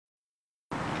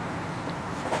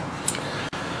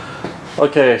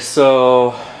Okay,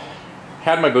 so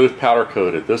had my booth powder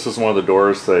coated. This is one of the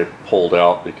doors they pulled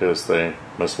out because they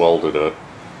miswelded it.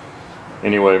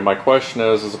 Anyway, my question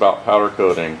is about powder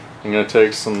coating. I'm going to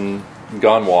take some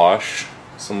gun wash,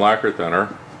 some lacquer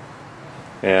thinner,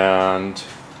 and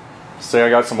say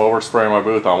I got some overspray in my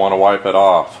booth, I want to wipe it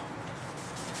off.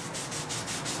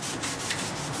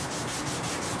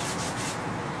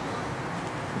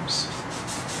 Oops.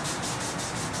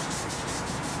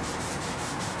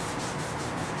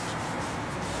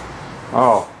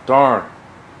 Oh, darn.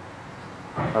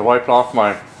 I wiped off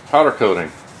my powder coating.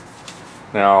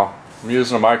 Now, I'm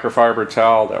using a microfiber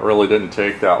towel. That really didn't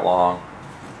take that long.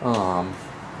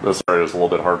 This area is a little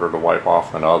bit harder to wipe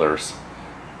off than others.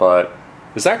 But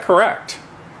is that correct?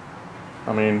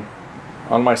 I mean,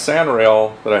 on my sand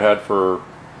rail that I had for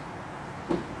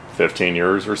 15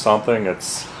 years or something, it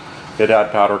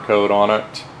had powder coat on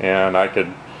it, and I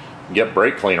could get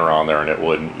brake cleaner on there and it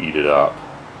wouldn't eat it up.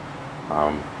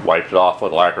 Wiped it off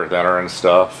with lacquer thinner and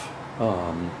stuff.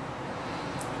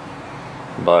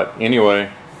 But anyway,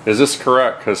 is this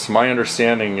correct? Because my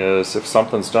understanding is if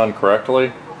something's done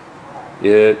correctly,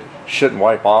 it shouldn't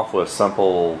wipe off with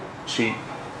simple, cheap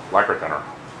lacquer thinner.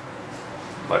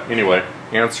 But anyway,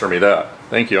 answer me that.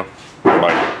 Thank you.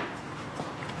 Bye.